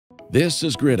This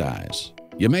is Grid-yze.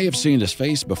 You may have seen his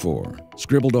face before,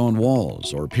 scribbled on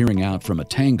walls or peering out from a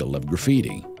tangle of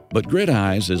graffiti. But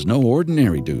Grid-yze is no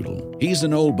ordinary doodle. He's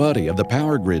an old buddy of the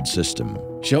power grid system,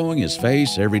 showing his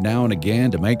face every now and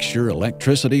again to make sure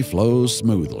electricity flows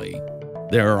smoothly.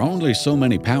 There are only so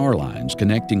many power lines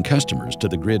connecting customers to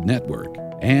the grid network,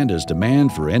 and as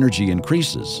demand for energy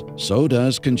increases, so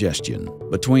does congestion.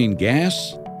 Between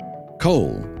gas,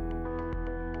 coal,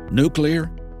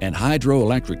 nuclear, and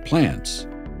hydroelectric plants,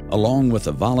 along with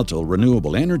the volatile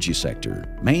renewable energy sector,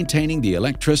 maintaining the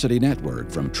electricity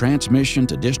network from transmission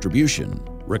to distribution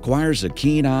requires a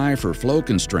keen eye for flow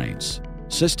constraints,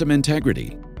 system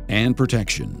integrity, and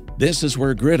protection. This is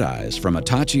where Grid-yze from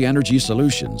Hitachi Energy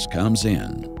Solutions comes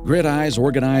in. Grid-yze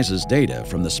organizes data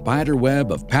from the spider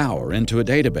web of power into a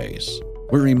database,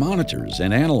 where he monitors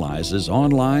and analyzes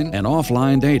online and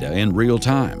offline data in real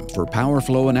time for power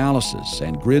flow analysis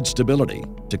and grid stability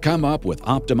to come up with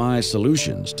optimized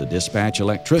solutions to dispatch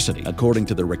electricity according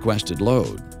to the requested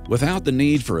load. Without the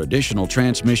need for additional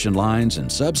transmission lines and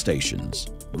substations,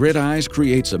 Grid-yze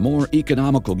creates a more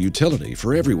economical utility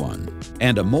for everyone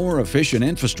and a more efficient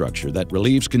infrastructure that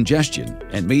relieves congestion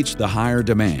and meets the higher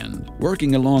demand.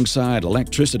 Working alongside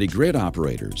electricity grid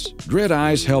operators,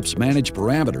 Grid-yze helps manage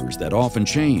parameters that often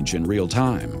change in real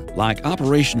time, like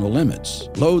operational limits,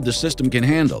 load the system can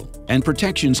handle, and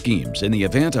protection schemes in the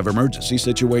event of emergency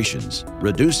situations,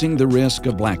 reducing the risk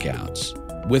of blackouts.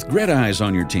 With Grid-yze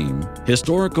on your team,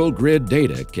 historical grid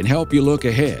data can help you look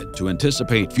ahead to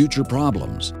anticipate future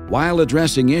problems while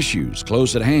addressing issues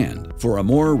close at hand for a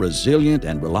more resilient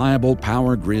and reliable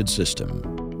power grid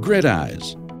system.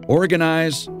 Grid-yze.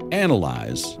 Organize,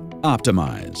 analyze,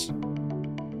 optimize.